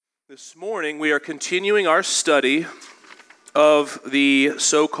This morning we are continuing our study of the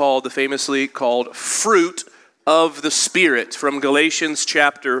famously called fruit of the Spirit from Galatians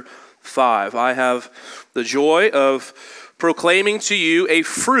chapter 5. I have the joy of proclaiming to you a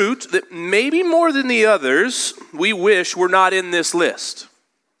fruit that maybe more than the others we wish were not in this list.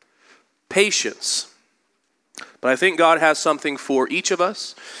 Patience. But I think God has something for each of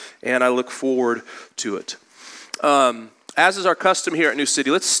us, and I look forward to it. As is our custom here at New City,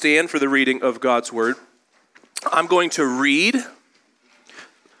 let's stand for the reading of God's Word. I'm going to read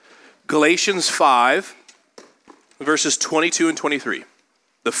Galatians 5, verses 22 and 23,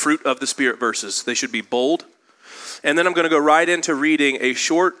 the fruit of the Spirit verses. They should be bold. And then I'm going to go right into reading a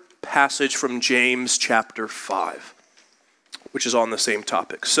short passage from James chapter 5, which is on the same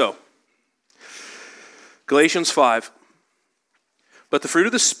topic. So, Galatians 5. But the fruit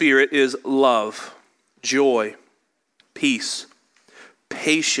of the Spirit is love, joy, peace,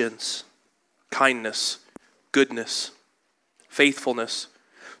 patience, kindness, goodness, faithfulness,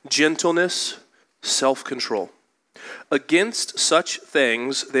 gentleness, self-control. Against such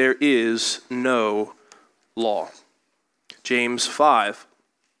things there is no law. James 5.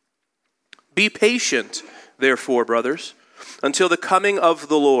 Be patient, therefore, brothers, until the coming of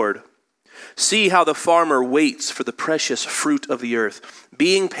the Lord. See how the farmer waits for the precious fruit of the earth,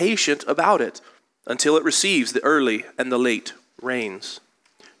 being patient about it, until it receives the early and the late rains.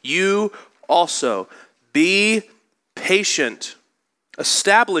 You also be patient.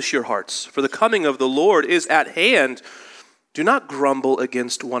 Establish your hearts, for the coming of the Lord is at hand. Do not grumble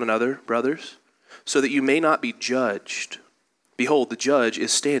against one another, brothers, so that you may not be judged. Behold, the judge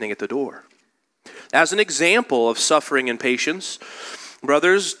is standing at the door. As an example of suffering and patience,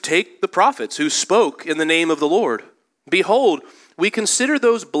 brothers, take the prophets who spoke in the name of the Lord. Behold, we consider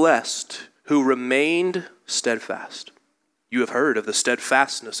those blessed who remained steadfast. You have heard of the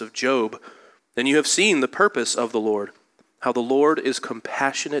steadfastness of Job, and you have seen the purpose of the Lord, how the Lord is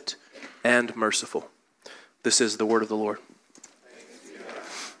compassionate and merciful. This is the word of the Lord. You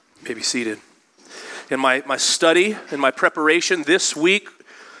may be seated. In my study, in my preparation this week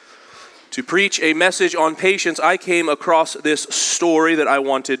to preach a message on patience, I came across this story that I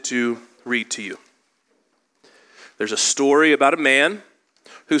wanted to read to you. There's a story about a man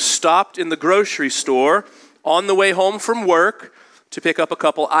who stopped in the grocery store on the way home from work to pick up a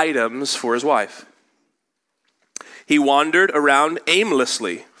couple items for his wife. He wandered around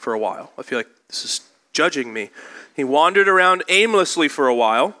aimlessly for a while. I feel like this is judging me. He wandered around aimlessly for a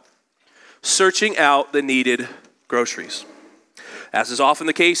while, searching out the needed groceries. As is often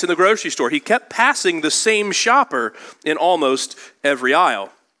the case in the grocery store, he kept passing the same shopper in almost every aisle.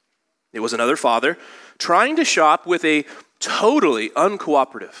 It was another father trying to shop with a totally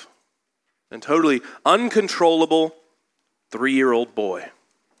uncooperative and totally uncontrollable 3-year-old boy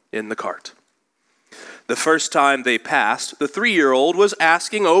in the cart. The first time they passed, the 3-year-old was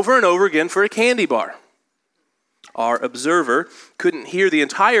asking over and over again for a candy bar. Our observer couldn't hear the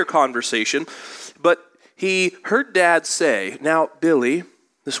entire conversation, but he heard Dad say, "Now, Billy,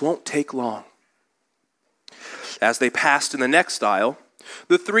 this won't take long." As they passed in the next aisle,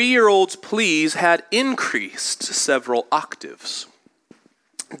 the 3-year-old's pleas had increased several octaves.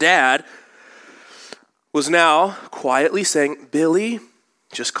 Dad was now quietly saying, "Billy,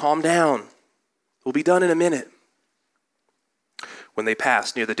 just calm down. We'll be done in a minute." When they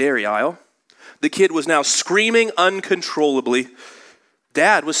passed near the dairy aisle, the kid was now screaming uncontrollably.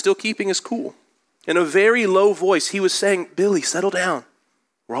 Dad was still keeping his cool. In a very low voice, he was saying, "Billy, settle down.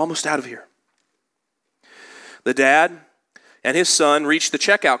 We're almost out of here." The dad and his son reached the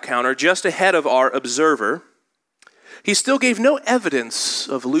checkout counter just ahead of our observer. He still gave no evidence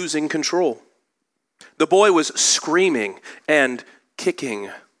of losing control. The boy was screaming and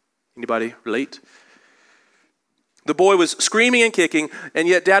kicking. Anybody relate? The boy was screaming and kicking, and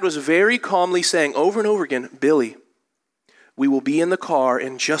yet Dad was very calmly saying over and over again, "Billy, we will be in the car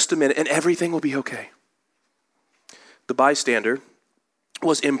in just a minute, and everything will be okay." The bystander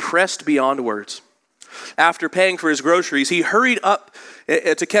was impressed beyond words. After paying for his groceries, he hurried up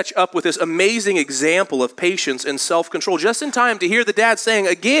to catch up with this amazing example of patience and self-control, just in time to hear the dad saying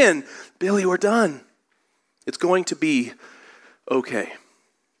again, "Billy, we're done. It's going to be okay."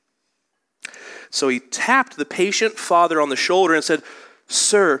 So he tapped the patient father on the shoulder and said,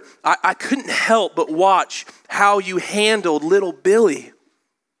 "Sir, I couldn't help but watch how you handled little Billy.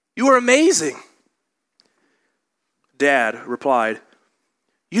 You were amazing." Dad replied,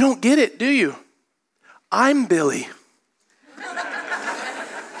 "You don't get it, do you? I'm Billy."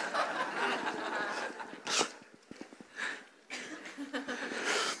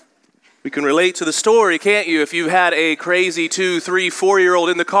 We can relate to the story, can't you? If you had a crazy 2, 3, 4-year-old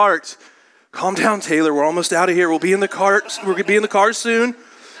in the cart. Calm down, Taylor. We're almost out of here. We'll be in the cart. We're going to be in the car soon.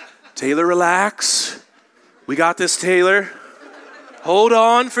 Taylor, relax. We got this, Taylor. Hold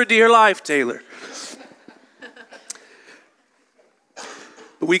on for dear life, Taylor.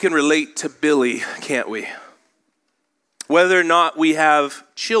 But we can relate to Billy, can't we? Whether or not we have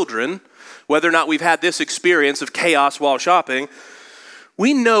children, whether or not we've had this experience of chaos while shopping,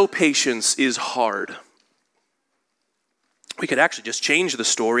 we know patience is hard. We could actually just change the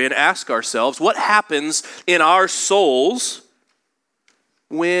story and ask ourselves, what happens in our souls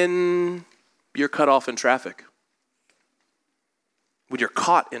when you're cut off in traffic? When you're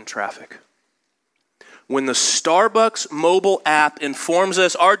caught in traffic? When the Starbucks mobile app informs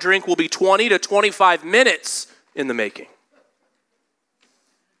us our drink will be 20 to 25 minutes in the making.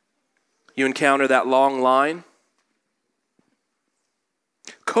 You encounter that long line.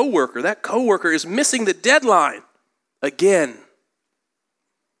 That coworker is missing the deadline again.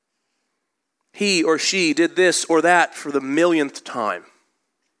 He or she did this or that for the millionth time.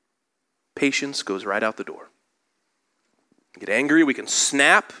 Patience goes right out the door. We get angry, we can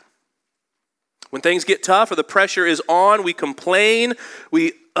snap. When things get tough or the pressure is on, we complain,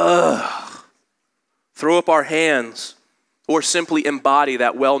 we throw up our hands, or simply embody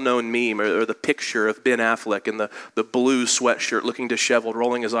that well-known meme or the picture of Ben Affleck in the blue sweatshirt looking disheveled,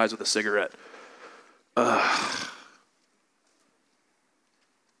 rolling his eyes with a cigarette. But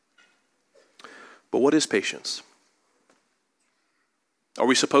what is patience? Are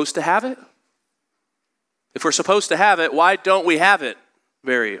we supposed to have it? If we're supposed to have it, why don't we have it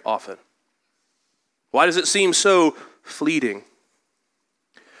very often? Why does it seem so fleeting?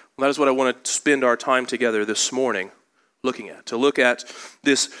 Well, that is what I want to spend our time together this morning looking at. To look at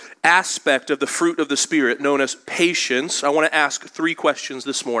this aspect of the fruit of the Spirit known as patience. I want to ask 3 questions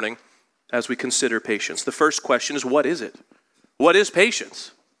this morning as we consider patience. The first question is, what is it? What is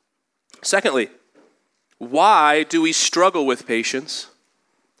patience? Secondly, why do we struggle with patience?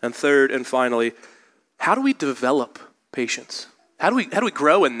 And third and finally, how do we develop patience? How do we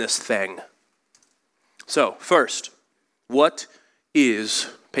grow in this thing? So, first, what is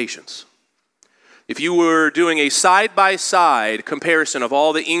patience? If you were doing a side-by-side comparison of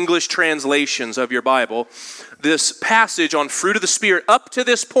all the English translations of your Bible, this passage on fruit of the Spirit up to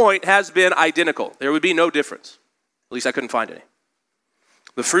this point has been identical. There would be no difference. At least I couldn't find any.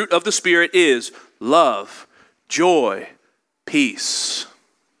 The fruit of the Spirit is love, joy, peace.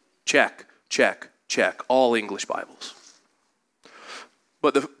 Check, check, check. All English Bibles.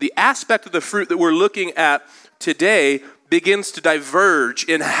 But the aspect of the fruit that we're looking at today begins to diverge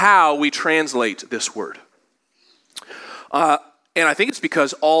in how we translate this word. And I think it's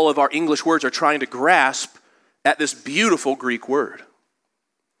because all of our English words are trying to grasp at this beautiful Greek word.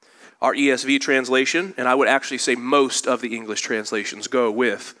 Our ESV translation, and I would actually say most of the English translations, go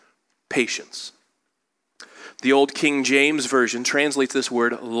with patience. The old King James Version translates this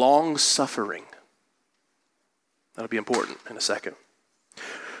word long-suffering. That'll be important in a second.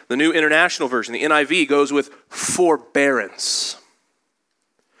 The New International Version, the NIV, goes with forbearance.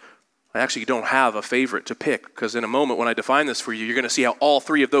 I actually don't have a favorite to pick because in a moment when I define this for you, you're going to see how all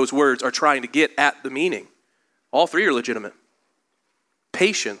 3 of those words are trying to get at the meaning. All 3 are legitimate.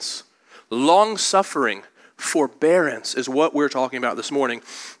 Patience, long-suffering, forbearance is what we're talking about this morning.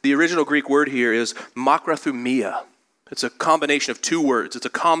 The original Greek word here is makrothumia. It's a combination of 2 words. It's a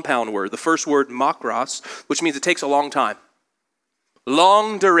compound word. The first word, makros, which means it takes a long time.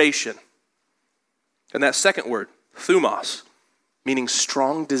 Long duration. And that second word, thumos, meaning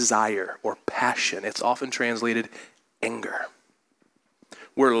strong desire or passion. It's often translated anger.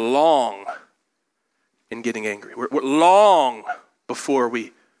 We're long in getting angry. We're long before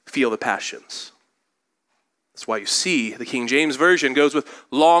we feel the passions. That's why you see the King James Version goes with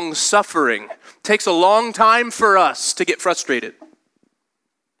long suffering. It takes a long time for us to get frustrated.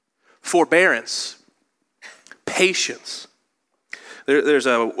 Forbearance, patience. There's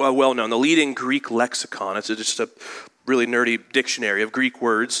a well-known, the leading Greek lexicon. It's just a really nerdy dictionary of Greek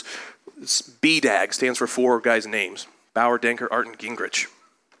words. It's BDAG, stands for 4 guys' names. Bauer, Denker, Art, and Gingrich.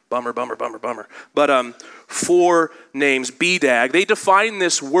 Bummer. But 4 names, BDAG. They define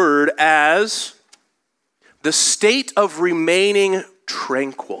this word as the state of remaining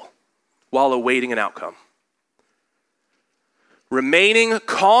tranquil while awaiting an outcome. Remaining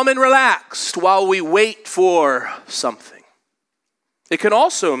calm and relaxed while we wait for something. It can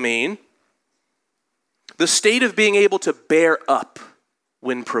also mean the state of being able to bear up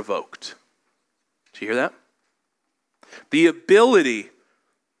when provoked. Do you hear that? The ability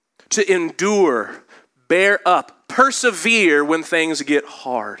to endure, bear up, persevere when things get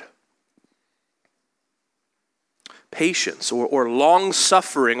hard. patience or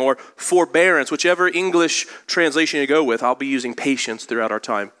long-suffering or forbearance, whichever English translation you go with. I'll be using patience throughout our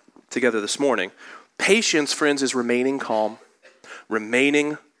time together this morning. Patience, friends, is remaining calm,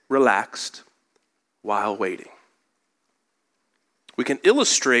 remaining relaxed while waiting. We can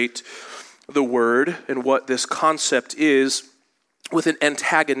illustrate the word and what this concept is with an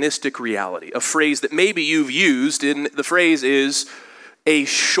antagonistic reality, a phrase that maybe you've used, and the phrase is a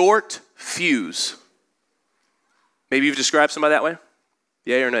short fuse. Maybe you've described somebody that way?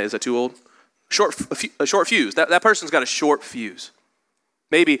 Yay or nay? Is that too old? A short fuse. That person's got a short fuse.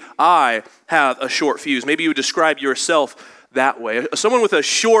 Maybe I have a short fuse. Maybe you would describe yourself that way. Someone with a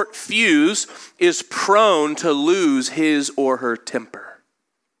short fuse is prone to lose his or her temper.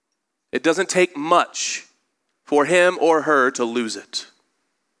 It doesn't take much for him or her to lose it.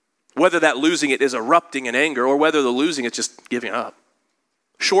 Whether that losing it is erupting in anger or whether the losing is just giving up.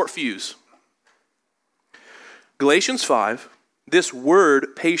 Short fuse. Galatians 5, this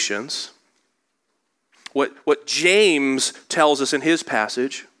word patience, what James tells us in his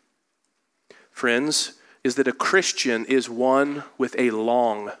passage, friends, is that a Christian is one with a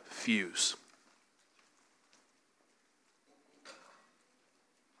long fuse.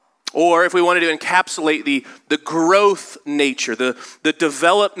 Or if we wanted to encapsulate the growth nature, the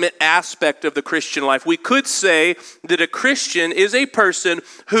development aspect of the Christian life, we could say that a Christian is a person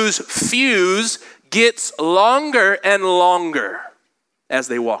whose fuse gets longer and longer as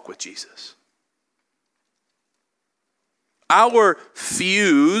they walk with Jesus. Our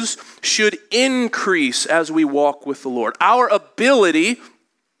fuse should increase as we walk with the Lord. Our ability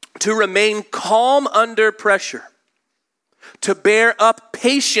to remain calm under pressure, to bear up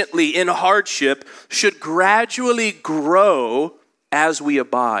patiently in hardship, should gradually grow as we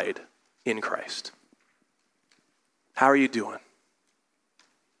abide in Christ. How are you doing?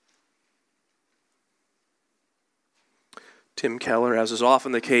 Tim Keller, as is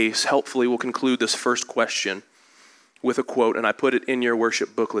often the case, helpfully will conclude this first question with a quote, and I put it in your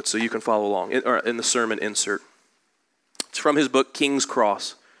worship booklet so you can follow along, or in the sermon insert. It's from his book, King's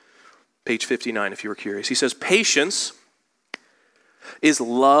Cross, page 59, if you were curious. He says, patience is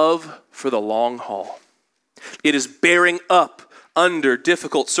love for the long haul. It is bearing up under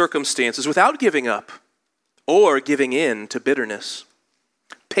difficult circumstances without giving up or giving in to bitterness.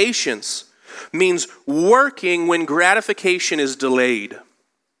 Patience means working when gratification is delayed.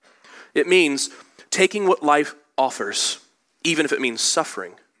 It means taking what life offers, even if it means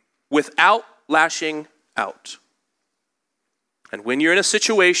suffering, without lashing out. And when you're in a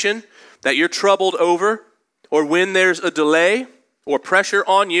situation that you're troubled over, or when there's a delay or pressure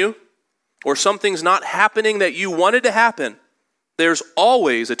on you, or something's not happening that you wanted to happen, there's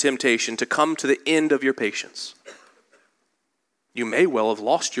always a temptation to come to the end of your patience. You may well have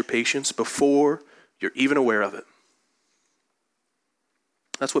lost your patience before you're even aware of it.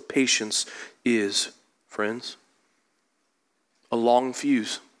 That's what patience is, friends. A long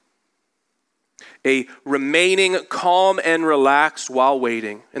fuse. A remaining calm and relaxed while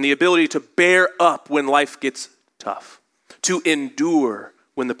waiting, and the ability to bear up when life gets tough, to endure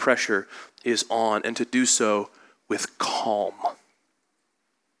when the pressure is on, and to do so with calm.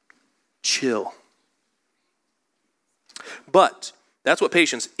 Chill. But that's what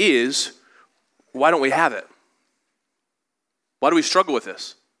patience is. Why don't we have it? Why do we struggle with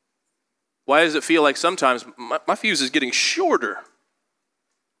this? Why does it feel like sometimes my fuse is getting shorter?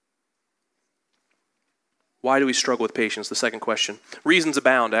 Why do we struggle with patience? The second question. Reasons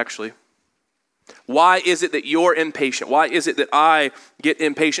abound, actually. Why is it that you're impatient? Why is it that I get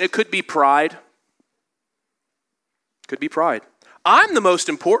impatient? It could be pride. Could be pride. I'm the most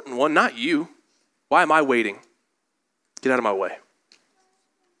important one, not you. Why am I waiting? Get out of my way.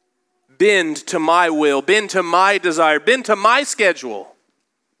 Bend to my will, bend to my desire, bend to my schedule.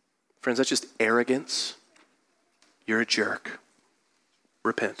 Friends, that's just arrogance. You're a jerk.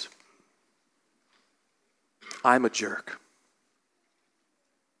 Repent. I'm a jerk.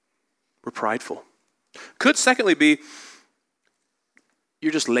 We're prideful. Could secondly be,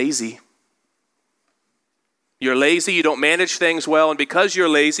 you're just lazy. You're lazy, you don't manage things well, and because you're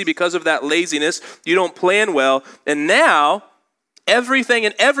lazy, because of that laziness, you don't plan well, and now everything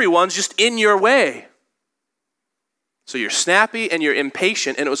and everyone's just in your way. So you're snappy and you're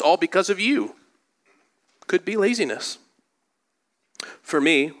impatient, and it was all because of you. Could be laziness. For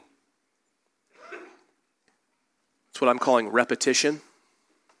me, it's what I'm calling repetition.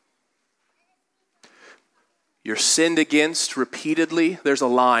 You're sinned against repeatedly, there's a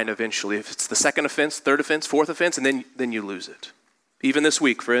line eventually. If it's the second offense, third offense, fourth offense, and then you lose it. Even this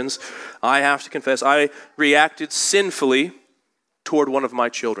week, friends, I have to confess, I reacted sinfully toward one of my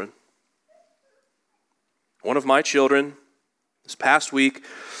children. One of my children, this past week,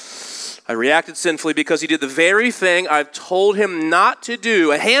 I reacted sinfully because he did the very thing I've told him not to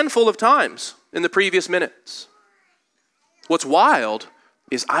do a handful of times in the previous minutes. What's wild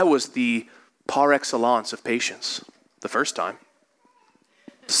is I was the par excellence of patience the first time,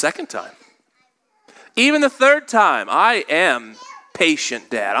 the second time, even the third time. I am patient,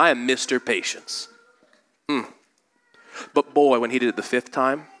 Dad. I am Mr. Patience. But boy, when he did it the fifth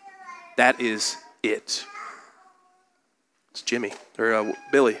time, that is it. It's Jimmy, or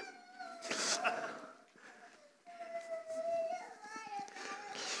Billy.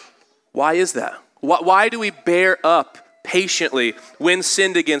 Why is that? Why do we bear up patiently when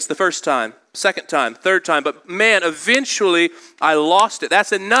sinned against the first time, second time, third time? But man, eventually I lost it.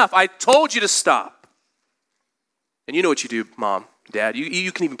 That's enough. I told you to stop. And you know what you do, Mom, Dad.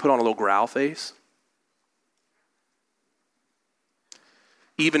 You can even put on a little growl face.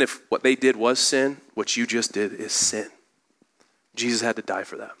 Even if what they did was sin, what you just did is sin. Jesus had to die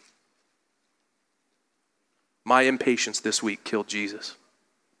for that. My impatience this week killed Jesus.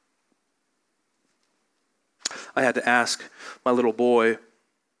 I had to ask my little boy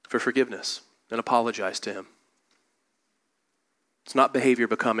for forgiveness and apologize to him. It's not behavior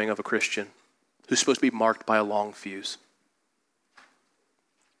becoming of a Christian who's supposed to be marked by a long fuse.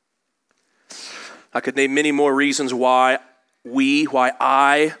 I could name many more reasons why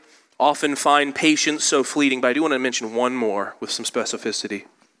I often find patience so fleeting, but I do want to mention one more with some specificity.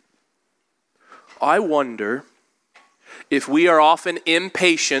 I wonder if we are often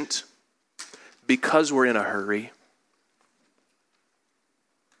impatient because we're in a hurry.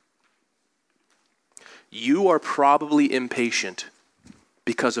 You are probably impatient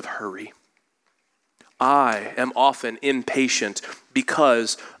because of hurry. I am often impatient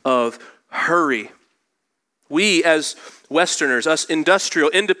because of hurry. We as Westerners, us industrial,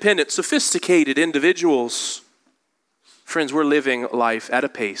 independent, sophisticated individuals, friends, we're living life at a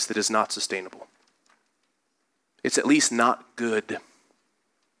pace that is not sustainable. It's at least not good.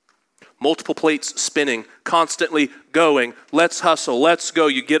 Multiple plates spinning, constantly going. Let's hustle, let's go.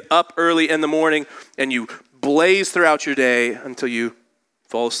 You get up early in the morning and you blaze throughout your day until you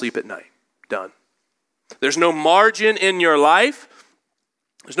fall asleep at night. Done. There's no margin in your life.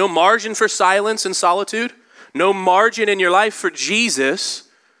 There's no margin for silence and solitude. No margin in your life for Jesus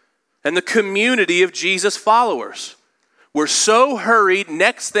and the community of Jesus followers. We're so hurried,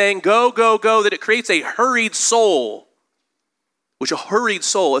 next thing, go, go, go, that it creates a hurried soul. Which a hurried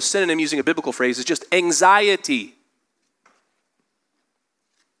soul, a synonym using a biblical phrase, is just anxiety.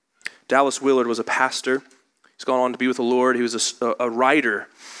 Dallas Willard was a pastor. He's gone on to be with the Lord. He was a writer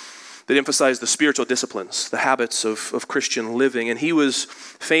that emphasized the spiritual disciplines, the habits of Christian living. And he was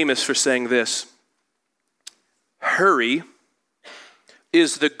famous for saying this: hurry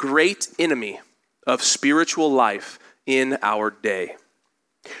is the great enemy of spiritual life in our day.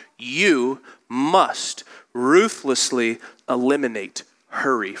 You must ruthlessly eliminate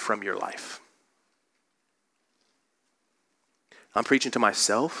hurry from your life. I'm preaching to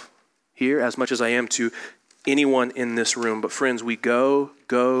myself here as much as I am to anyone in this room. But friends, we go,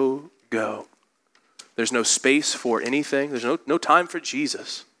 go, go. There's no space for anything. There's no time for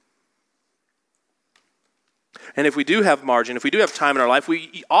Jesus. And if we do have margin, if we do have time in our life,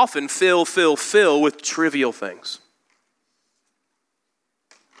 we often fill with trivial things.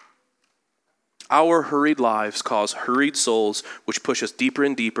 Our hurried lives cause hurried souls, which push us deeper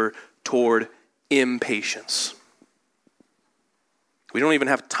and deeper toward impatience. We don't even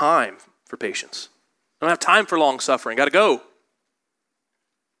have time for patience. I don't have time for long suffering. Got to go.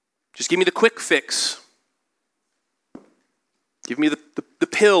 Just give me the quick fix. Give me the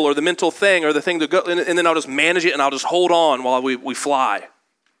pill or the mental thing or the thing to go, and then I'll just manage it and I'll just hold on while we fly.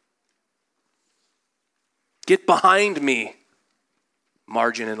 Get behind me,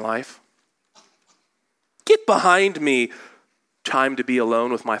 margin in life. Get behind me, time to be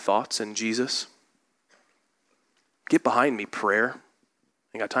alone with my thoughts and Jesus. Get behind me, prayer.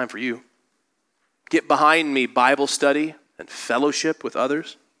 I ain't got time for you. Get behind me, Bible study and fellowship with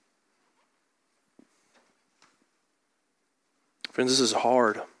others. Friends, this is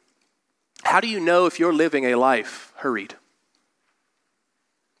hard. How do you know if you're living a life hurried?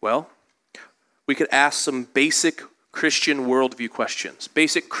 Well, we could ask some basic Christian worldview questions,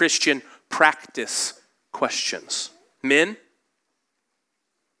 basic Christian practice questions. Men,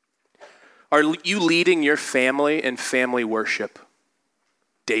 are you leading your family in family worship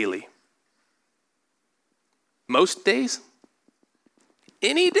daily? Most days?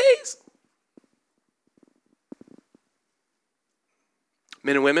 Any days?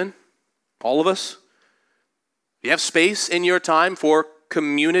 Men and women, all of us, you have space in your time for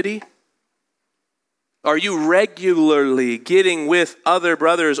community? Are you regularly getting with other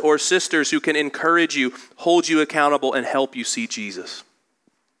brothers or sisters who can encourage you, hold you accountable, and help you see Jesus?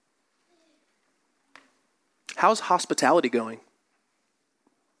 How's hospitality going?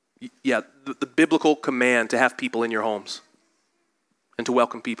 Yeah, the biblical command to have people in your homes and to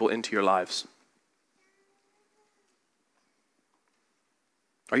welcome people into your lives.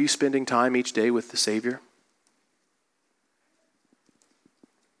 Are you spending time each day with the Savior?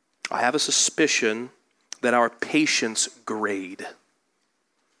 I have a suspicion that our patience grade,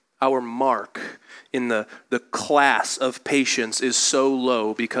 our mark in the class of patience is so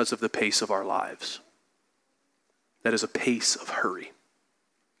low because of the pace of our lives. That is a pace of hurry.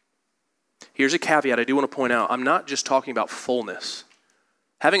 Here's a caveat I do want to point out. I'm not just talking about fullness.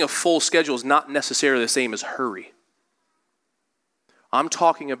 Having a full schedule is not necessarily the same as hurry. I'm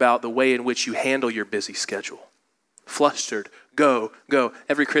talking about the way in which you handle your busy schedule. Flustered, go.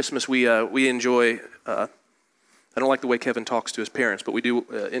 Every Christmas we enjoy, I don't like the way Kevin talks to his parents, but we do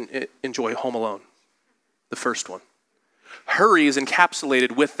enjoy Home Alone, the first one. Hurry is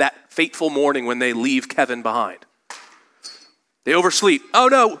encapsulated with that fateful morning when they leave Kevin behind. They oversleep. Oh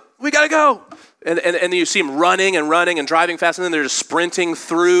no, we gotta go. And then you see them running and driving fast, and then they're just sprinting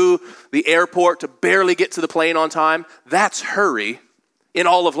through the airport to barely get to the plane on time. That's hurry in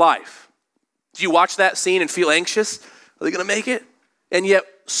all of life. Do you watch that scene and feel anxious? Are they gonna make it? And yet,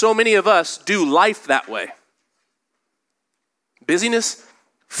 so many of us do life that way. Busyness,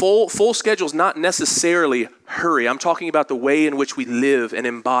 full schedule is not necessarily hurry. I'm talking about the way in which we live and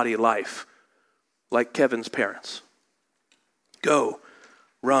embody life, like Kevin's parents. Go,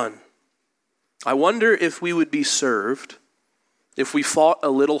 run. I wonder if we would be served if we fought a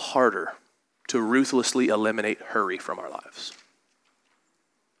little harder to ruthlessly eliminate hurry from our lives.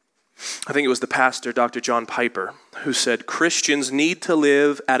 I think it was the pastor, Dr. John Piper, who said, Christians need to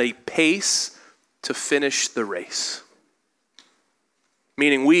live at a pace to finish the race.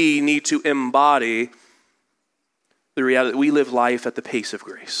 Meaning we need to embody the reality that we live life at the pace of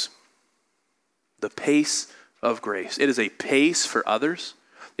grace. The pace of grace. It is a pace for others.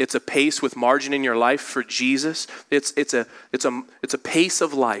 It's a pace with margin in your life for Jesus. It's a pace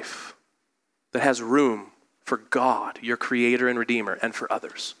of life that has room for God, your creator and redeemer, and for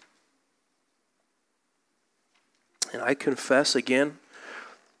others. And I confess again,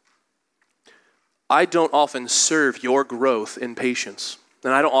 I don't often serve your growth in patience.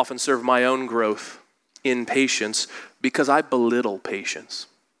 And I don't often serve my own growth in patience because I belittle patience.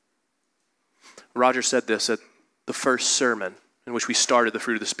 Roger said this at the first sermon in which we started the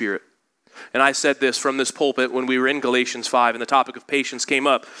fruit of the Spirit. And I said this from this pulpit when we were in Galatians 5 and the topic of patience came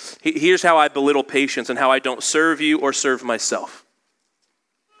up. Here's how I belittle patience and how I don't serve you or serve myself.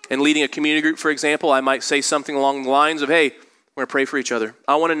 In leading a community group, for example, I might say something along the lines of, hey, we're going to pray for each other.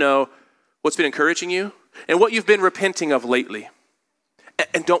 I want to know what's been encouraging you and what you've been repenting of lately.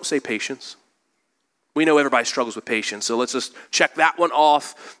 And don't say patience. We know everybody struggles with patience, so let's just check that one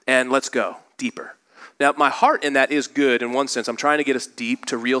off and let's go deeper. Now, my heart in that is good in one sense. I'm trying to get us deep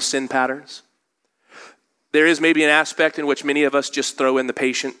to real sin patterns. There is maybe an aspect in which many of us just throw in the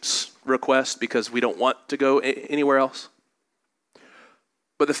patience request because we don't want to go anywhere else.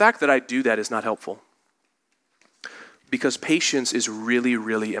 But the fact that I do that is not helpful because patience is really,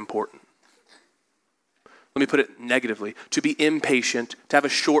 really important. Let me put it negatively. To be impatient, to have a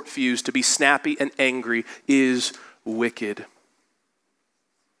short fuse, to be snappy and angry is wicked.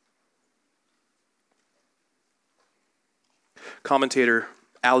 Commentator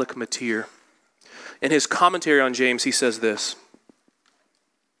Alec Matier, in his commentary on James, he says this: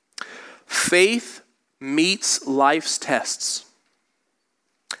 faith meets life's tests,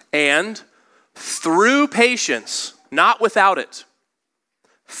 and through patience, not without it,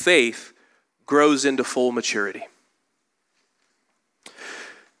 faith grows into full maturity.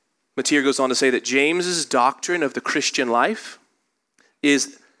 Matier goes on to say that James's doctrine of the Christian life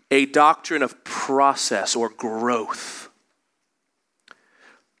is a doctrine of process or growth.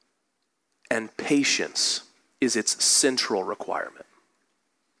 And patience is its central requirement.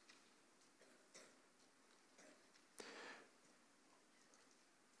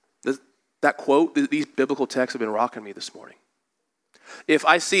 That quote, these biblical texts have been rocking me this morning. If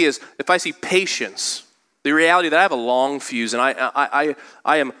I see patience, the reality that I have a long fuse and I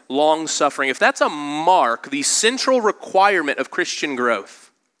am long suffering, if that's a mark, the central requirement of Christian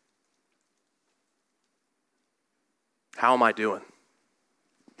growth, how am I doing?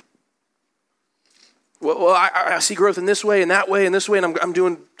 Well, I see growth in this way and that way and this way, and I'm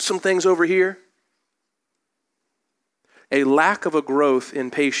doing some things over here. A lack of a growth in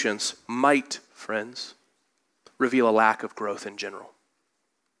patience might, friends, reveal a lack of growth in general.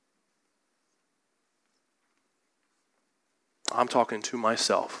 I'm talking to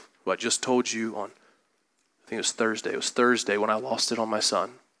myself, who I just told you on, I think it was Thursday. It was Thursday when I lost it on my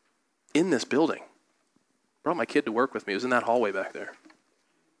son. In this building. Brought my kid to work with me. It was in that hallway back there.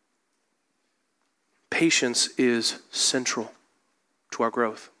 Patience is central to our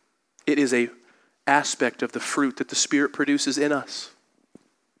growth. It is an aspect of the fruit that the Spirit produces in us.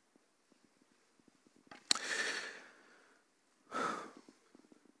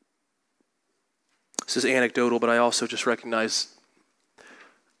 This is anecdotal, but I also just recognize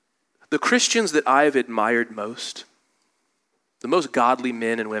the Christians that I've admired most, the most godly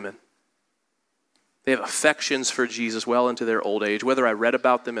men and women, they have affections for Jesus well into their old age. Whether I read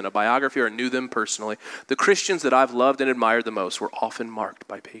about them in a biography or knew them personally, the Christians that I've loved and admired the most were often marked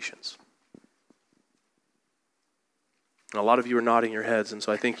by patience. And a lot of you are nodding your heads, and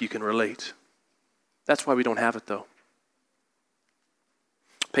so I think you can relate. That's why we don't have it, though.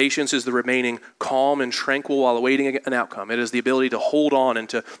 Patience is the remaining calm and tranquil while awaiting an outcome. It is the ability to hold on and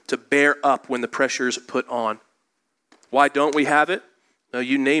to bear up when the pressure is put on. Why don't we have it? No,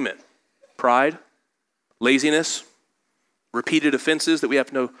 you name it. Pride, laziness, repeated offenses that we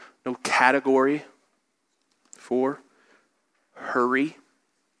have no category for, hurry,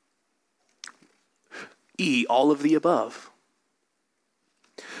 all of the above.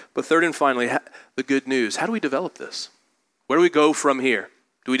 But third and finally, the good news. How do we develop this? Where do we go from here?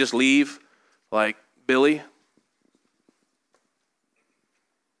 Do we just leave like Billy?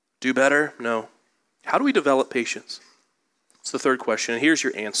 Do better? No. How do we develop patience? It's the third question, and here's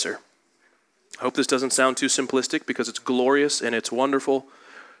your answer. I hope this doesn't sound too simplistic because it's glorious and it's wonderful,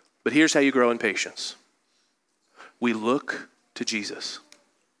 but here's how you grow in patience. We look to Jesus.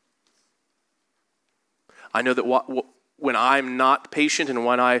 I know that when I'm not patient and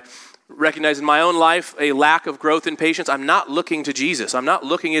when I recognize in my own life a lack of growth in patience, I'm not looking to Jesus. I'm not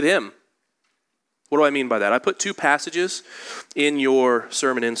looking at him. What do I mean by that? I put two passages in your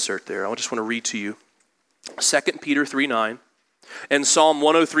sermon insert there. I just want to read to you. 2 Peter 3:9 and Psalm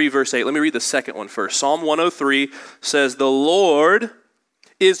 103 verse 8. Let me read the second one first. Psalm 103 says, "The Lord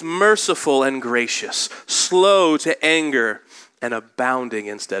is merciful and gracious, slow to anger, and abounding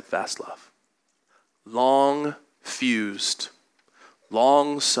in steadfast love. Long-fused,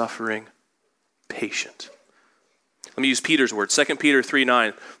 long-suffering, patient." Let me use Peter's word. 2 Peter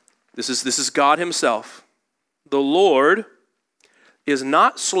 3:9. This is God himself. "The Lord is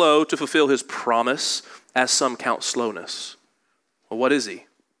not slow to fulfill his promise, as some count slowness." Well, what is he?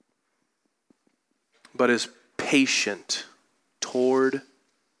 "But is patient toward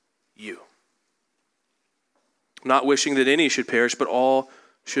you, not wishing that any should perish, but all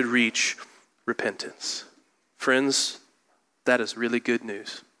should reach repentance." Friends, that is really good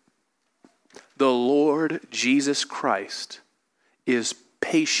news. The Lord Jesus Christ is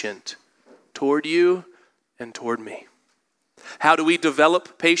patient toward you and toward me. How do we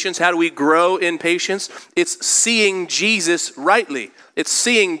develop patience? How do we grow in patience? It's seeing Jesus rightly. It's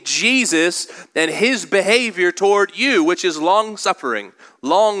seeing Jesus and his behavior toward you, which is long-suffering,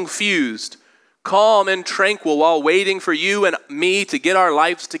 long-fused, calm and tranquil while waiting for you and me to get our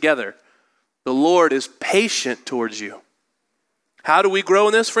lives together. The Lord is patient towards you. How do we grow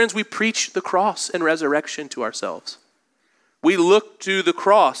in this, friends? We preach the cross and resurrection to ourselves. We look to the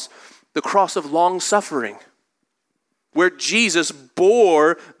cross of long-suffering, where Jesus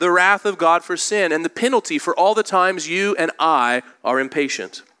bore the wrath of God for sin and the penalty for all the times you and I are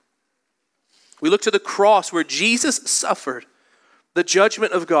impatient. We look to the cross where Jesus suffered the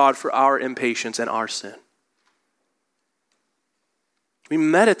judgment of God for our impatience and our sin. We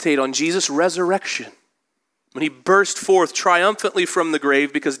meditate on Jesus' resurrection when he burst forth triumphantly from the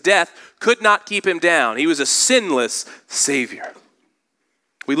grave because death could not keep him down. He was a sinless Savior.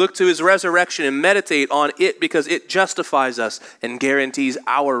 We look to his resurrection and meditate on it because it justifies us and guarantees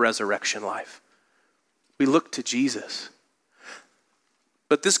our resurrection life. We look to Jesus.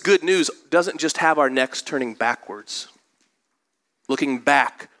 But this good news doesn't just have our necks turning backwards, looking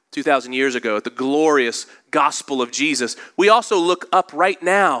back 2,000 years ago at the glorious gospel of Jesus. We also look up right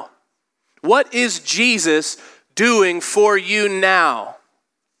now. What is Jesus doing for you now?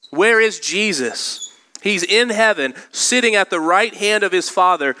 Where is Jesus? He's in heaven, sitting at the right hand of his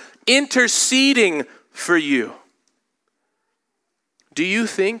Father, interceding for you. Do you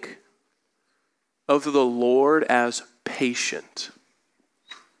think of the Lord as patient?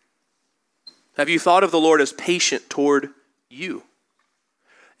 Have you thought of the Lord as patient toward you?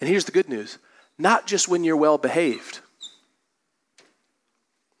 And here's the good news. Not just when you're well behaved.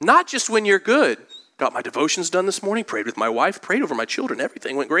 Not just when you're good. Got my devotions done this morning, prayed with my wife, prayed over my children.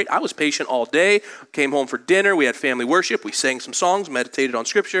 Everything went great. I was patient all day, came home for dinner. We had family worship. We sang some songs, meditated on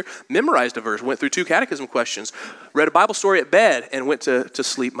scripture, memorized a verse, went through 2 catechism questions, read a Bible story at bed, and went to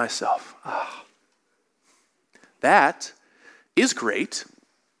sleep myself. That is great.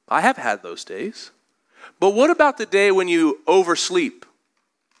 I have had those days. But what about the day when you oversleep?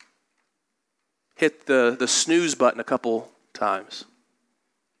 Hit the snooze button a couple times.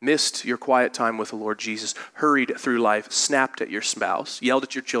 Missed your quiet time with the Lord Jesus, hurried through life, snapped at your spouse, yelled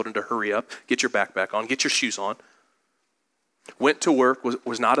at your children to hurry up, get your backpack on, get your shoes on. Went to work,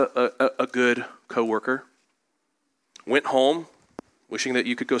 was not a good coworker. Went home, wishing that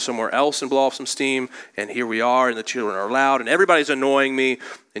you could go somewhere else and blow off some steam, and here we are, and the children are loud, and everybody's annoying me,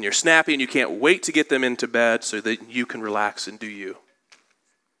 and you're snappy, and you can't wait to get them into bed so that you can relax and do you.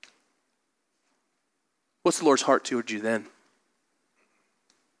 What's the Lord's heart toward you then?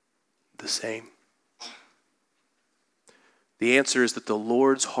 The same. The answer is that the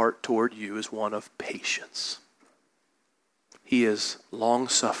Lord's heart toward you is one of patience. He is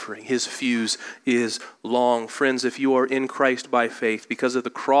long-suffering. His fuse is long. Friends, if you are in Christ by faith, because of the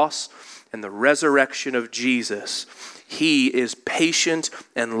cross and the resurrection of Jesus, He is patient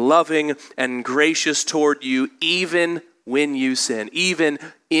and loving and gracious toward you even when you sin, even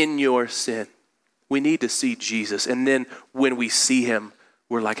in your sin. We need to see Jesus. And then when we see Him,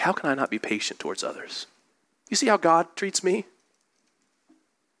 we're like, how can I not be patient towards others? You see how God treats me?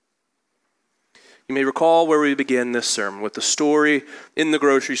 You may recall where we began this sermon with the story in the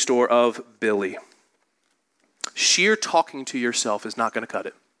grocery store of Billy. Sheer talking to yourself is not going to cut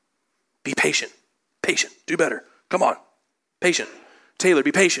it. Be patient. Patient. Do better. Come on. Patient. Taylor,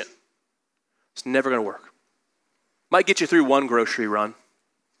 be patient. It's never going to work. Might get you through one grocery run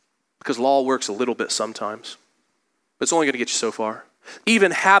because law works a little bit sometimes, but it's only going to get you so far. Even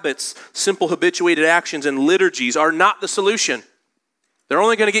habits, simple habituated actions, and liturgies are not the solution. They're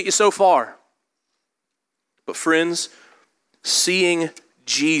only going to get you so far. But friends, seeing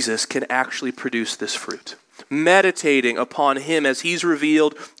Jesus can actually produce this fruit. Meditating upon Him as He's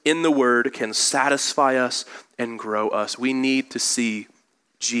revealed in the Word can satisfy us and grow us. We need to see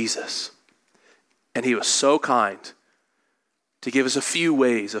Jesus. And He was so kind to give us a few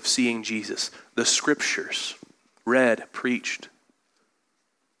ways of seeing Jesus. The Scriptures, read, preached.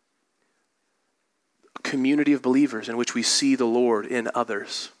 A community of believers in which we see the Lord in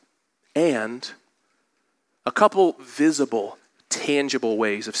others. And a couple visible, tangible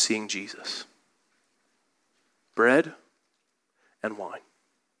ways of seeing Jesus. Bread and wine.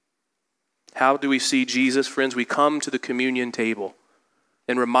 How do we see Jesus, friends? We come to the communion table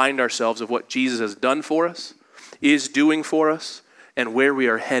and remind ourselves of what Jesus has done for us, is doing for us, and where we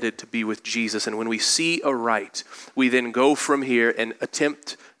are headed to be with Jesus. And when we see aright, we then go from here and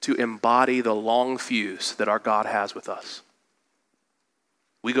attempt to embody the long fuse that our God has with us.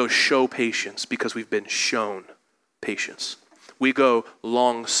 We go show patience because we've been shown patience. We go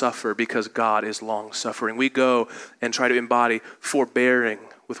long suffer because God is long suffering. We go and try to embody forbearing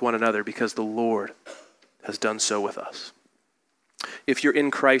with one another because the Lord has done so with us. If you're in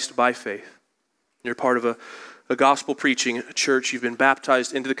Christ by faith, you're part of a gospel preaching church, you've been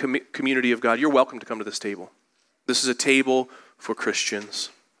baptized into the community of God, you're welcome to come to this table. This is a table for Christians.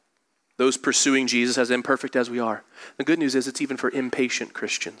 Those pursuing Jesus as imperfect as we are. The good news is it's even for impatient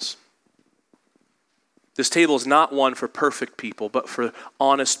Christians. This table is not one for perfect people, but for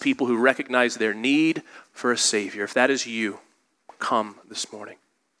honest people who recognize their need for a Savior. If that is you, come this morning.